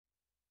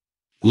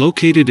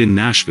Located in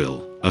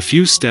Nashville, a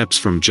few steps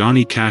from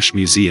Johnny Cash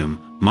Museum,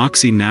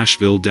 Moxy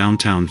Nashville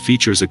Downtown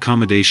features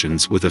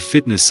accommodations with a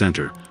fitness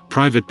center,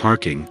 private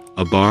parking,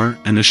 a bar,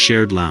 and a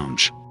shared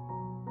lounge.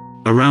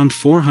 Around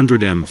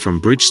 400 m from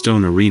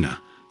Bridgestone Arena,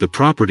 the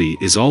property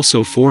is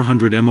also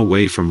 400 m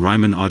away from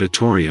Ryman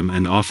Auditorium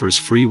and offers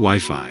free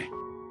Wi-Fi.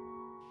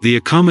 The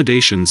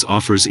accommodations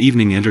offers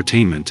evening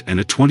entertainment and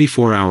a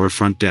 24-hour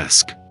front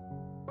desk.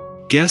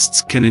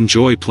 Guests can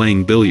enjoy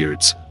playing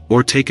billiards,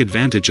 or take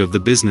advantage of the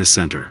business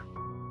center.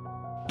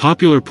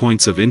 Popular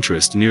points of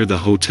interest near the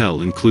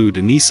hotel include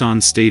a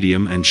Nissan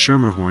Stadium and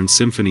Schermerhorn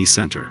Symphony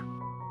Center.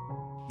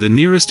 The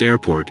nearest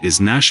airport is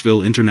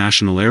Nashville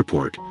International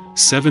Airport,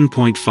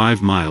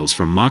 7.5 miles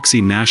from Moxy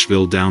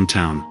Nashville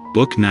Downtown.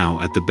 Book now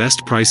at the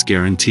best price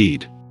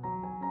guaranteed.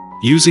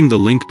 Using the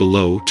link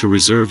below to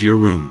reserve your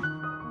room.